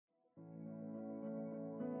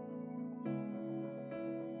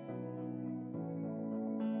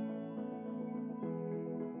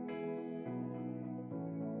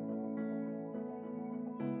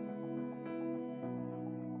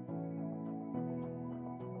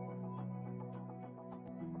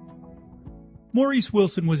Maurice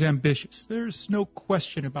Wilson was ambitious. There's no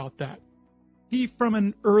question about that. He, from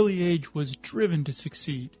an early age, was driven to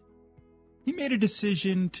succeed. He made a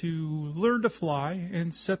decision to learn to fly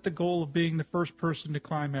and set the goal of being the first person to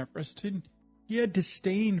climb Everest. And he had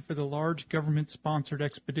disdain for the large government-sponsored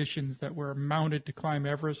expeditions that were mounted to climb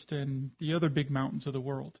Everest and the other big mountains of the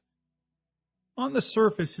world. On the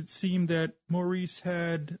surface, it seemed that Maurice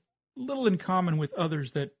had little in common with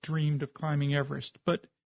others that dreamed of climbing Everest. But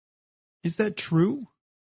is that true?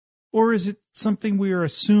 Or is it something we are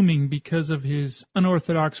assuming because of his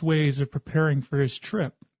unorthodox ways of preparing for his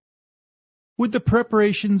trip? Would the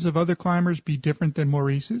preparations of other climbers be different than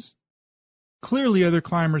Maurice's? Clearly, other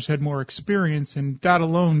climbers had more experience, and that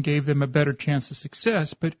alone gave them a better chance of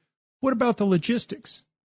success, but what about the logistics?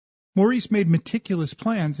 Maurice made meticulous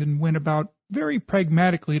plans and went about very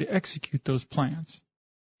pragmatically to execute those plans.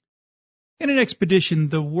 In an expedition,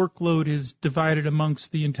 the workload is divided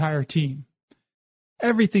amongst the entire team.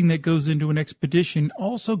 Everything that goes into an expedition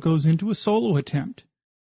also goes into a solo attempt.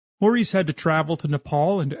 Maurice had to travel to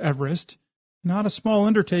Nepal and to Everest, not a small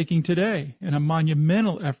undertaking today, and a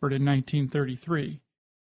monumental effort in 1933.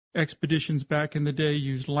 Expeditions back in the day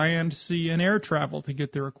used land, sea, and air travel to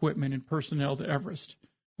get their equipment and personnel to Everest.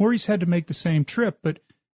 Maurice had to make the same trip, but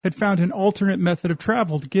had found an alternate method of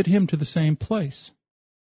travel to get him to the same place.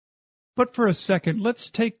 But for a second,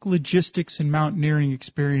 let's take logistics and mountaineering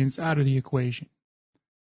experience out of the equation.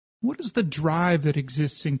 What is the drive that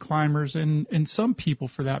exists in climbers, and some people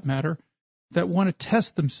for that matter, that want to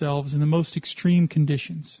test themselves in the most extreme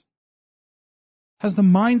conditions? Has the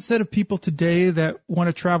mindset of people today that want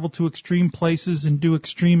to travel to extreme places and do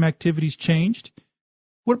extreme activities changed?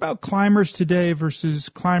 What about climbers today versus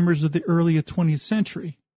climbers of the early 20th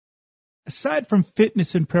century? Aside from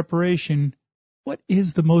fitness and preparation, what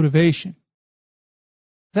is the motivation?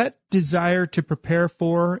 That desire to prepare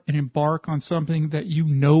for and embark on something that you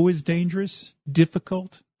know is dangerous,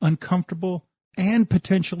 difficult, uncomfortable, and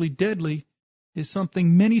potentially deadly is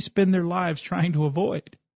something many spend their lives trying to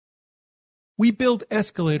avoid. We build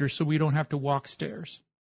escalators so we don't have to walk stairs.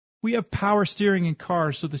 We have power steering in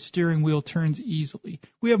cars so the steering wheel turns easily.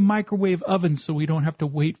 We have microwave ovens so we don't have to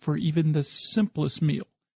wait for even the simplest meal.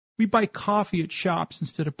 We buy coffee at shops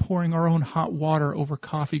instead of pouring our own hot water over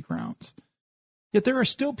coffee grounds. Yet there are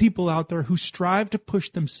still people out there who strive to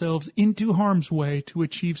push themselves into harm's way to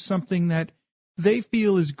achieve something that they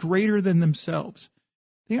feel is greater than themselves.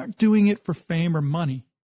 They aren't doing it for fame or money.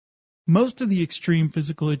 Most of the extreme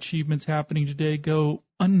physical achievements happening today go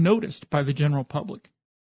unnoticed by the general public.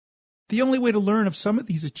 The only way to learn of some of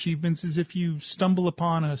these achievements is if you stumble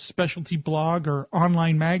upon a specialty blog or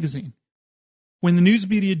online magazine. When the news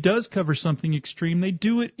media does cover something extreme, they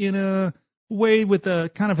do it in a way with a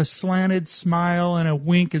kind of a slanted smile and a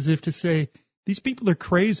wink as if to say, these people are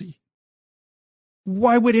crazy.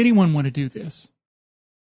 Why would anyone want to do this?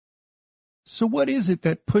 So what is it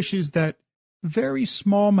that pushes that very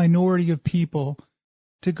small minority of people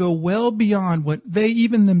to go well beyond what they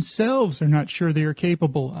even themselves are not sure they are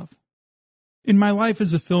capable of? In my life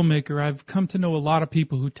as a filmmaker, I've come to know a lot of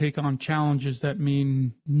people who take on challenges that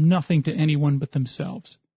mean nothing to anyone but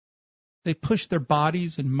themselves. They push their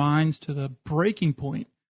bodies and minds to the breaking point,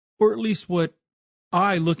 or at least what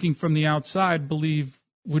I, looking from the outside, believe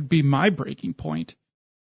would be my breaking point.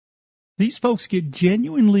 These folks get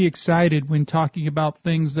genuinely excited when talking about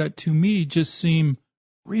things that to me just seem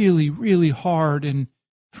really, really hard and,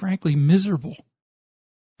 frankly, miserable.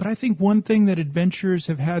 But I think one thing that adventurers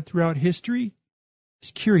have had throughout history is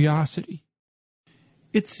curiosity.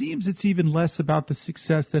 It seems it's even less about the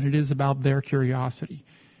success than it is about their curiosity,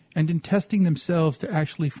 and in testing themselves to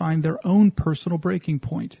actually find their own personal breaking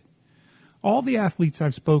point. All the athletes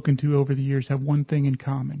I've spoken to over the years have one thing in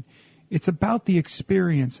common. It's about the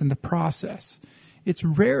experience and the process. It's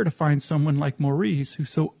rare to find someone like Maurice who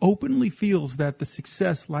so openly feels that the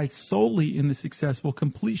success lies solely in the successful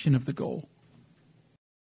completion of the goal.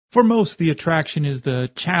 For most, the attraction is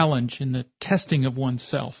the challenge and the testing of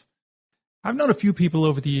oneself. I've known a few people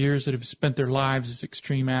over the years that have spent their lives as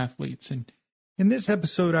extreme athletes, and in this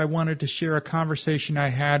episode I wanted to share a conversation I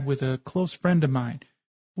had with a close friend of mine.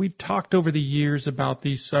 We'd talked over the years about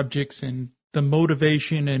these subjects and the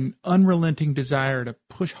motivation and unrelenting desire to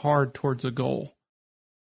push hard towards a goal.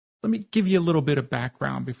 Let me give you a little bit of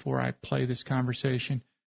background before I play this conversation.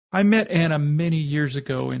 I met Anna many years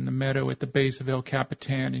ago in the meadow at the base of El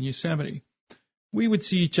Capitan in Yosemite. We would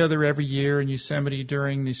see each other every year in Yosemite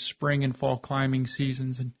during the spring and fall climbing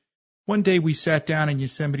seasons, and one day we sat down in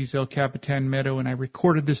Yosemite's El Capitan meadow and I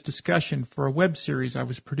recorded this discussion for a web series I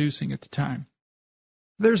was producing at the time.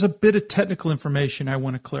 There's a bit of technical information I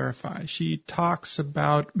want to clarify. She talks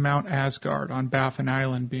about Mount Asgard on Baffin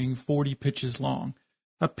Island being 40 pitches long.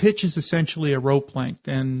 A pitch is essentially a rope length,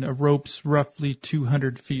 and a rope's roughly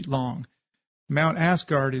 200 feet long. Mount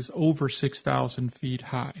Asgard is over 6,000 feet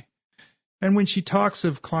high. And when she talks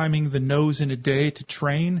of climbing the nose in a day to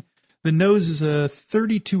train, the nose is a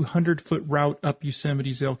 3,200-foot route up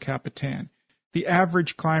Yosemite's El Capitan. The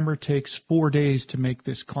average climber takes 4 days to make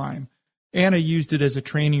this climb. Anna used it as a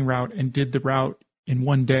training route and did the route in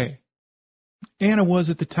 1 day. Anna was,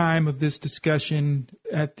 at the time of this discussion,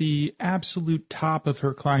 at the absolute top of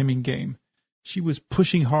her climbing game. She was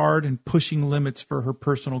pushing hard and pushing limits for her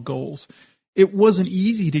personal goals. It wasn't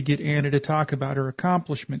easy to get Anna to talk about her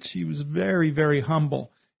accomplishments. She was very, very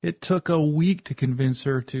humble. It took a week to convince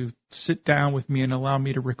her to sit down with me and allow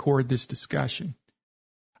me to record this discussion.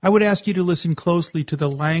 I would ask you to listen closely to the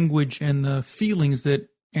language and the feelings that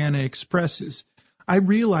Anna expresses. I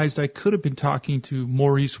realized I could have been talking to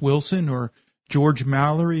Maurice Wilson or George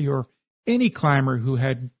Mallory or any climber who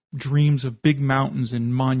had dreams of big mountains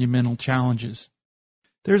and monumental challenges.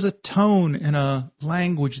 There's a tone and a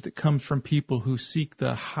language that comes from people who seek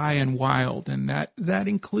the high and wild, and that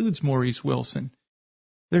includes Maurice Wilson.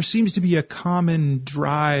 There seems to be a common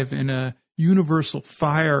drive and a universal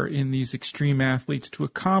fire in these extreme athletes to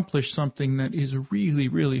accomplish something that is really,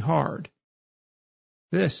 really hard.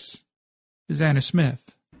 This is Anna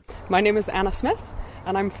Smith. My name is Anna Smith,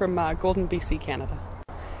 and I'm from Golden, BC, Canada.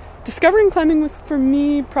 Discovering climbing was, for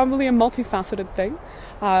me, probably a multifaceted thing.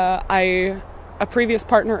 A previous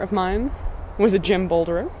partner of mine was a gym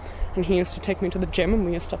boulderer, and he used to take me to the gym, and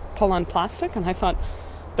we used to pull on plastic, and I thought,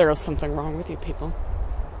 there is something wrong with you people.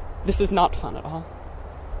 This is not fun at all.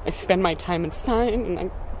 I spend my time inside, and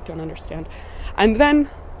I don't understand. And then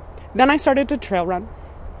I started to trail run.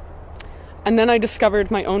 And then I discovered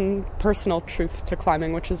my own personal truth to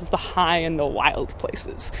climbing, which is the high and the wild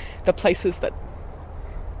places. The places that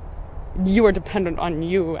you are dependent on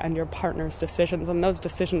you and your partner's decisions. And those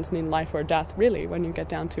decisions mean life or death, really, when you get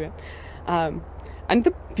down to it. And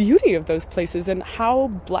the beauty of those places and how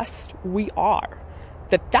blessed we are.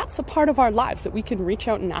 That's a part of our lives, that we can reach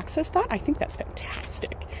out and access that. I think that's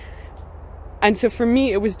fantastic. And so for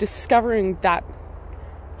me, it was discovering that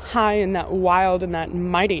high and that wild and that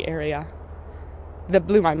mighty area that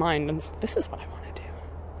blew my mind, and this is what I want to do.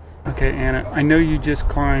 Okay, Anna, I know you just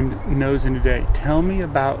climbed Nose in a Day. Tell me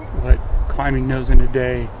about what climbing Nose in a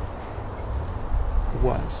Day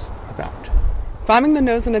was about. Climbing the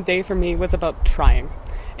Nose in a Day for me was about trying.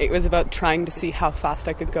 It was about trying to see how fast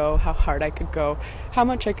I could go, how hard I could go, how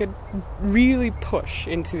much I could really push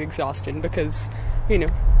into exhaustion, because,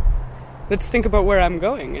 let's think about where I'm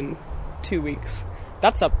going in 2 weeks.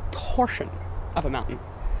 That's a portion of a mountain.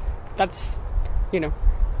 That's, a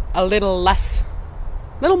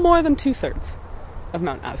little more than 2/3 of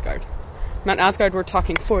Mount Asgard. Mount Asgard, we're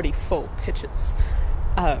talking 40 full pitches.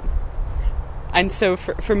 And so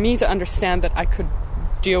for me to understand that I could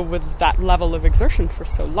deal with that level of exertion for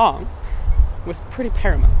so long was pretty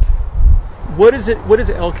paramount. What does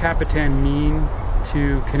El Capitan mean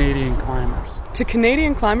to Canadian climbers? To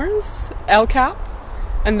Canadian climbers, El Cap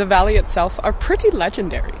and the valley itself are pretty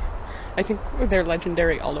legendary. I think they're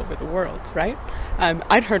legendary all over the world, right?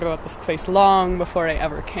 I'd heard about this place long before I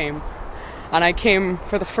ever came. And I came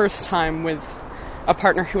for the first time with a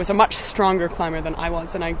partner who was a much stronger climber than I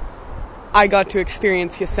was. And I got to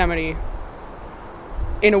experience Yosemite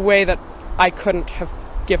in a way that I couldn't have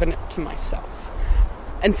given it to myself.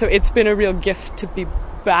 And so it's been a real gift to be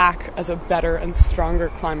back as a better and stronger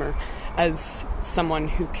climber, as someone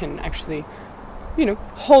who can actually,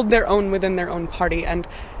 hold their own within their own party. And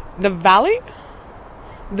the valley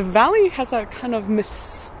has a kind of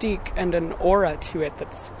mystique and an aura to it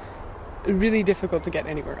that's really difficult to get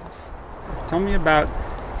anywhere else. Tell me about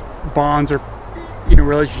bonds or,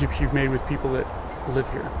 relationships you've made with people that live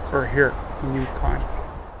here or here when you climb.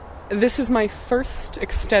 This is my first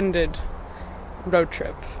extended road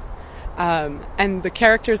trip. And the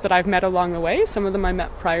characters that I've met along the way, some of them I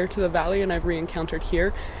met prior to the valley and I've re-encountered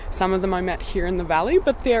here. Some of them I met here in the valley,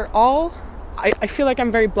 but they're all, I feel like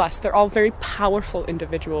I'm very blessed. They're all very powerful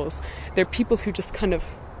individuals. They're people who just kind of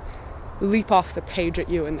leap off the page at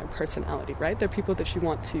you in their personality, right? They're people that you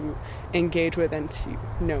want to engage with and to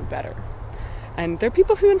know better. And they're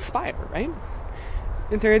people who inspire, right?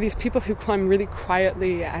 And there are these people who climb really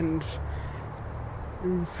quietly and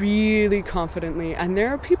really confidently, and there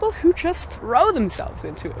are people who just throw themselves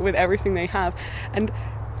into it with everything they have. And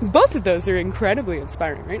both of those are incredibly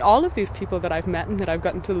inspiring, right? All of these people that I've met and that I've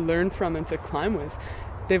gotten to learn from and to climb with,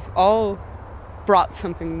 they've all brought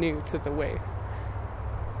something new to the way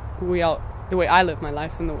we all the way I live my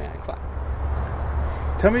life and the way I climb.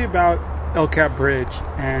 Tell me about El Cap Bridge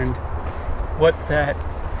and what that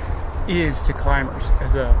is to climbers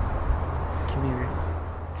as a community.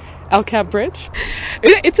 El Cap Bridge?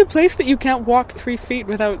 It's a place that you can't walk 3 feet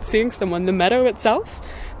without seeing someone. The meadow itself,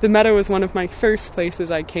 the meadow was one of my first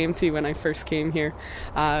places I came to when I first came here.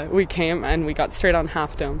 We came and we got straight on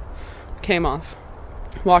Half Dome, came off,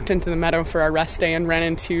 walked into the meadow for our rest day and ran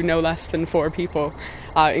into no less than 4 people,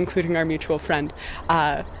 including our mutual friend,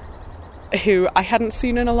 who I hadn't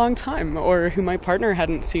seen in a long time, or who my partner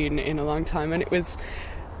hadn't seen in a long time. And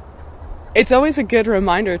it's always a good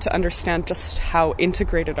reminder to understand just how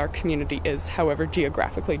integrated our community is, however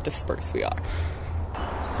geographically dispersed we are.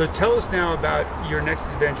 So tell us now about your next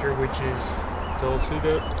adventure, which is, tell us who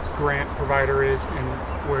the grant provider is and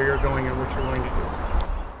where you're going and what you're going to do.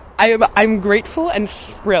 I'm grateful and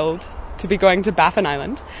thrilled to be going to Baffin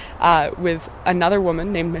Island with another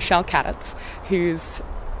woman named Michelle Kaditz, who's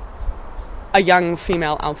a young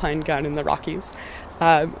female alpine guide in the Rockies.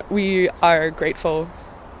 We are grateful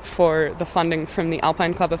for the funding from the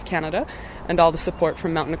Alpine Club of Canada and all the support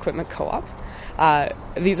from Mountain Equipment Co-op.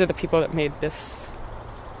 These are the people that made this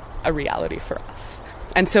a reality for us.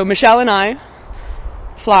 And so Michelle and I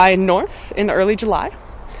fly north in early July.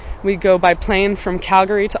 We go by plane from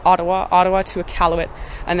Calgary to Ottawa, Ottawa to Iqaluit,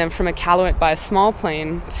 and then from Iqaluit by a small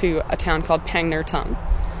plane to a town called Pang-Nirtung.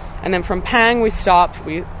 And then from Pang, we stop,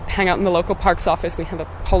 we hang out in the local parks office, we have a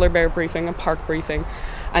polar bear briefing, a park briefing,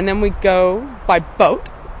 and then we go by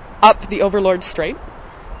boat up the Overlord Strait.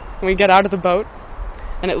 And we get out of the boat,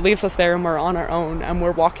 and it leaves us there, and we're on our own, and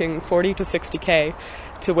we're walking 40 to 60k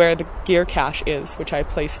to where the gear cache is, which I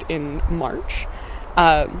placed in March.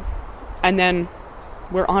 And then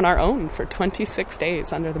we're on our own for 26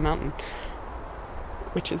 days under the mountain,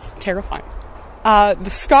 which is terrifying.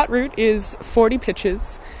 The Scott route is 40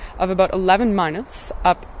 pitches of about 11 minus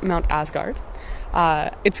up Mount Asgard.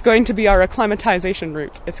 It's going to be our acclimatization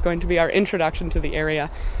route. It's going to be our introduction to the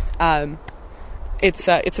area. It's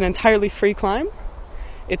an entirely free climb.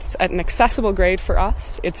 It's at an accessible grade for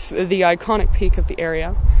us. It's the iconic peak of the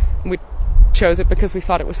area. We chose it because we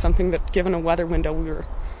thought it was something that, given a weather window, we were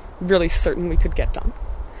really certain we could get done.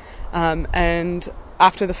 And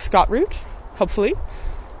after the Scott route, hopefully,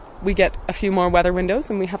 we get a few more weather windows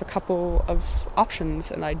and we have a couple of options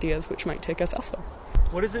and ideas which might take us elsewhere.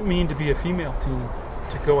 What does it mean to be a female team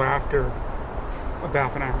to go after a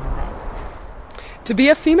Baffin Island route? To be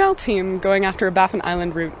a female team going after a Baffin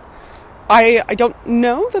Island route, I don't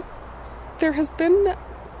know that there has been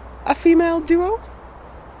a female duo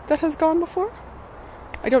that has gone before.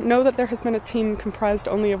 I don't know that there has been a team comprised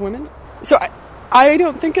only of women. So I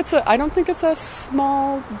don't think it's a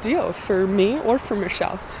small deal for me or for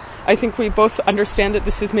Michelle. I think we both understand that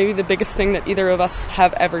this is maybe the biggest thing that either of us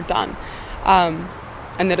have ever done,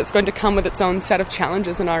 and that it's going to come with its own set of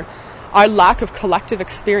challenges. And our lack of collective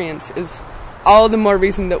experience is all the more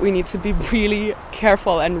reason that we need to be really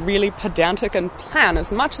careful and really pedantic and plan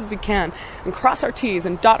as much as we can and cross our T's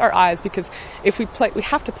and dot our I's, because if we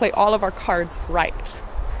have to play all of our cards right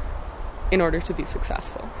in order to be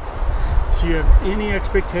successful. Do you have any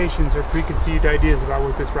expectations or preconceived ideas about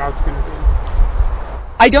what this route's going to do?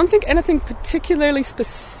 I don't think anything particularly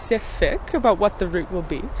specific about what the route will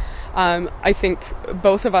be. I think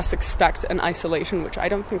both of us expect an isolation, which I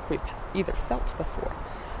don't think we've either felt before.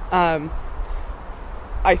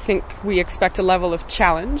 I think we expect a level of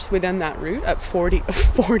challenge within that route at 40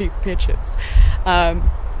 pitches,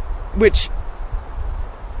 which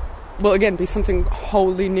will again be something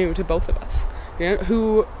wholly new to both of us. You know,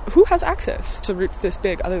 who has access to routes this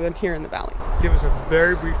big other than here in the valley? Give us a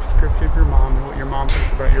very brief description of your mom and what your mom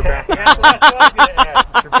thinks about your Baffin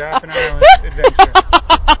Island adventure.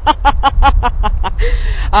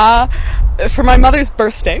 For my mother's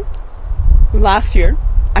birthday last year,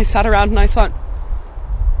 I sat around and I thought,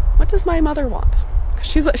 what does my mother want?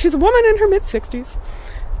 She's a woman in her mid-60s.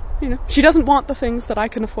 You know, she doesn't want the things that I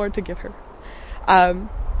can afford to give her. And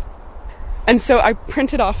so I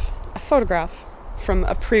printed off a photograph from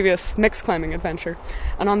a previous mixed climbing adventure,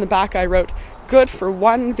 and on the back I wrote, "Good for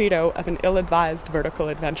one veto of an ill-advised vertical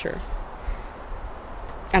adventure."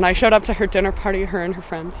 And I showed up to her dinner party, her and her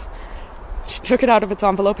friends. She took it out of its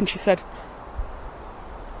envelope and she said,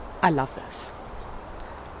 "I love this.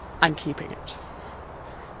 I'm keeping it."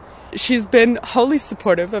 She's been wholly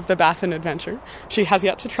supportive of the Baffin adventure. She has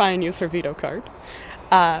yet to try and use her veto card.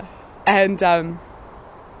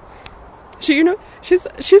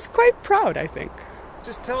 She's quite proud, I think.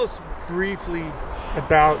 Just tell us briefly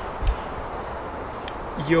about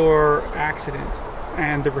your accident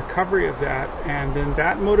and the recovery of that, and then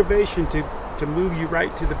that motivation to to move you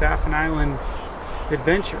right to the Baffin Island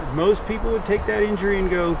adventure. Most people would take that injury and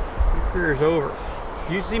go, your career's over.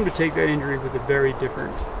 You seem to take that injury with a very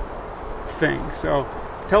different thing. So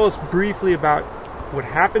tell us briefly about what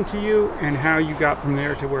happened to you and how you got from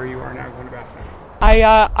there to where you are now going to Baffin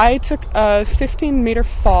Island. I took a 15-meter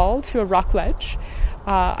fall to a rock ledge.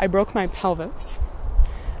 I broke my pelvis,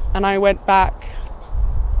 and I went back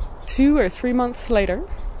 2 or 3 months later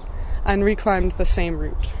and reclimbed the same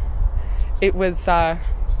route. It was a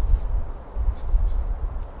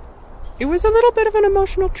little bit of an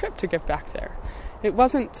emotional trip to get back there. It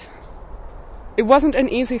wasn't an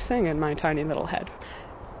easy thing in my tiny little head.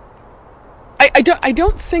 I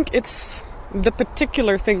don't think it's the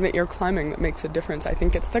particular thing that you're climbing that makes a difference. I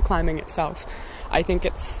think it's the climbing itself. I think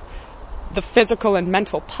it's the physical and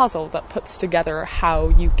mental puzzle that puts together how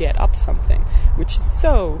you get up something, which is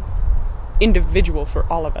so individual for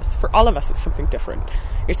all of us. For all of us, it's something different.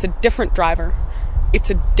 It's a different driver. It's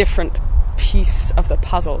a different piece of the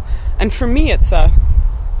puzzle. And for me, it's a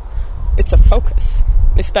focus,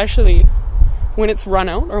 especially when it's run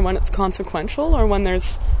out or when it's consequential or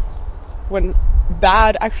when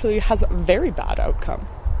bad actually has a very bad outcome.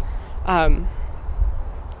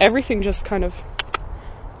 Everything just kind of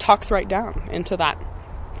tucks right down into that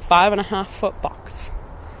 5.5 foot box.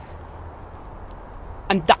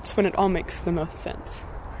 And that's when it all makes the most sense.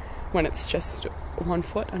 When it's just 1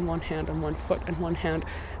 foot and 1 hand and 1 foot and 1 hand.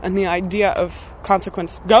 And the idea of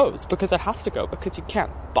consequence goes because it has to go, because you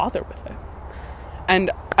can't bother with it. And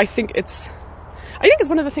I think it's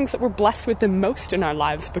one of the things that we're blessed with the most in our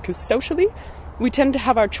lives, because socially we tend to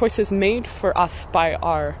have our choices made for us by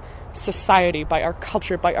our society, by our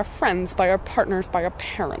culture, by our friends, by our partners, by our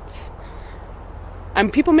parents.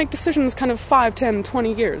 And people make decisions kind of 5, 10,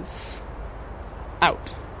 20 years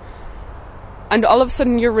out. And all of a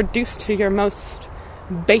sudden you're reduced to your most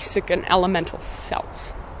basic and elemental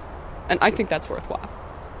self. And I think that's worthwhile.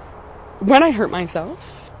 When I hurt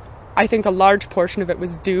myself, I think a large portion of it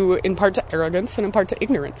was due in part to arrogance and in part to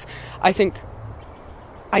ignorance. I think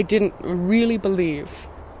I didn't really believe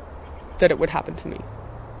that it would happen to me.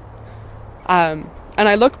 And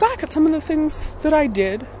I look back at some of the things that I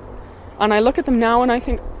did, and I look at them now and I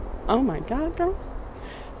think, oh my God, girl,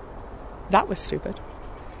 that was stupid.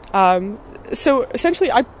 So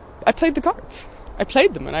essentially I played the cards. I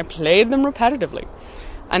played them, and I played them repetitively.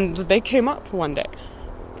 And they came up one day.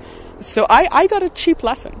 So I got a cheap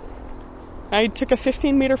lesson. I took a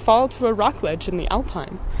 15-meter fall to a rock ledge in the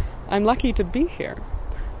Alpine. I'm lucky to be here.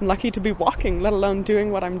 I'm lucky to be walking, let alone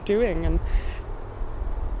doing what I'm doing. And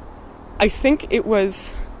I think it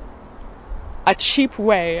was a cheap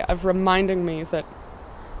way of reminding me that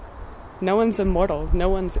no one's immortal, no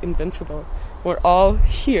one's invincible. We're all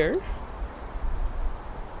here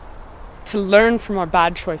to learn from our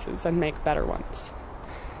bad choices and make better ones.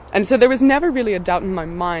 And so there was never really a doubt in my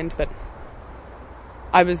mind that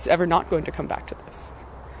I was ever not going to come back to this.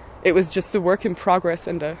 It was just a work in progress,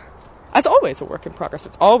 and it's always a work in progress.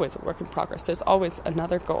 It's always a work in progress. There's always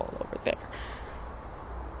another goal over there.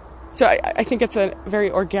 So I think it's a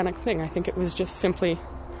very organic thing. I think it was just simply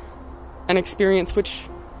an experience which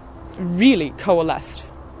really coalesced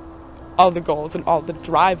all the goals and all the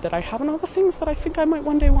drive that I have and all the things that I think I might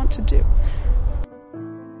one day want to do.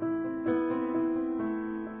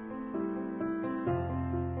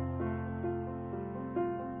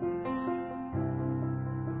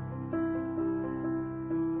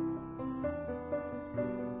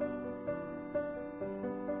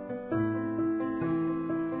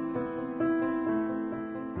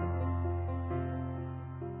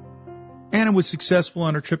 Anna was successful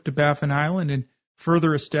on her trip to Baffin Island and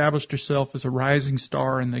further established herself as a rising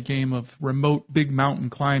star in the game of remote big mountain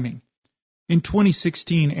climbing. In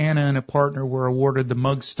 2016, Anna and a partner were awarded the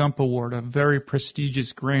Mug Stump Award, a very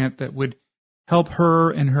prestigious grant that would help her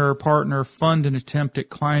and her partner fund an attempt at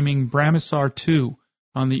climbing Brahmasar 2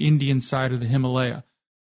 on the Indian side of the Himalaya.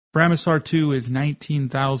 Brahmasar 2 is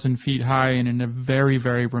 19,000 feet high and in a very,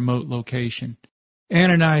 very remote location.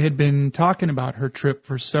 Anna and I had been talking about her trip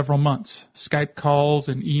for several months. Skype calls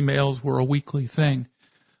and emails were a weekly thing.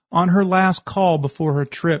 On her last call before her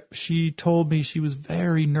trip, she told me she was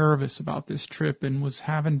very nervous about this trip and was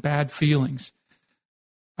having bad feelings.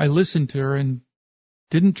 I listened to her and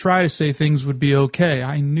didn't try to say things would be okay.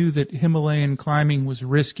 I knew that Himalayan climbing was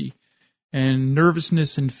risky, and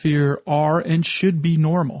nervousness and fear are and should be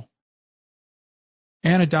normal.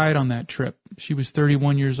 Anna died on that trip. She was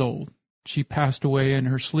 31 years old. She passed away in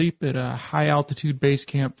her sleep at a high-altitude base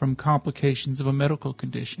camp from complications of a medical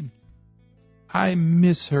condition. I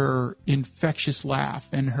miss her infectious laugh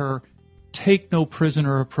and her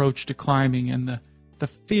take-no-prisoner approach to climbing and the the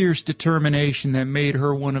fierce determination that made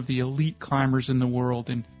her one of the elite climbers in the world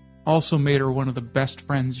and also made her one of the best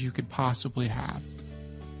friends you could possibly have.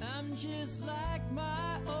 I'm just like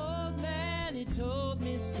my old man, he told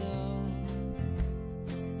me so.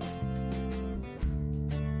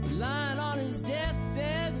 Lying on his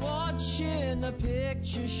deathbed, watching a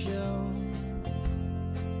picture show.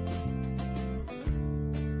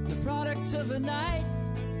 The product of a night,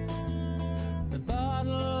 a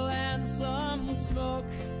bottle and some smoke.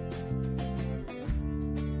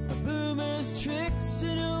 A boomer's tricks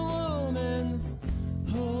in a woman's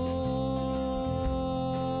home.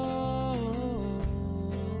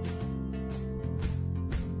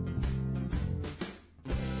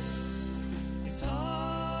 It's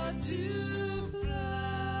hard to fly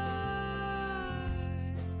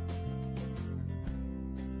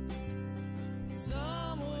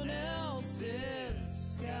someone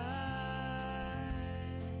else's sky.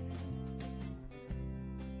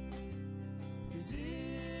 'Cause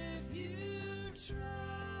if you try,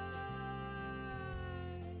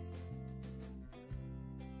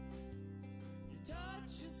 you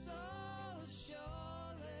touch your soul.